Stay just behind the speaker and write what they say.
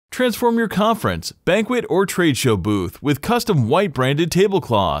transform your conference, banquet, or trade show booth with custom White Branded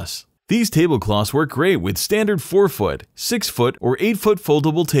Tablecloths. These tablecloths work great with standard 4-foot, 6-foot, or 8-foot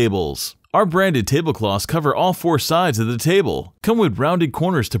foldable tables. Our branded tablecloths cover all 4 sides of the table, come with rounded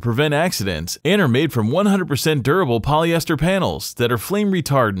corners to prevent accidents, and are made from 100% durable polyester panels that are flame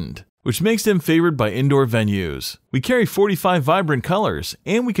retardant, which makes them favored by indoor venues. We carry 45 vibrant colors,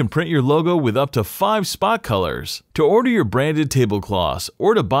 and we can print your logo with up to 5 spot colors. To order your branded tablecloths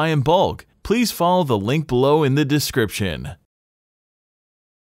or to buy in bulk, please follow the link below in the description.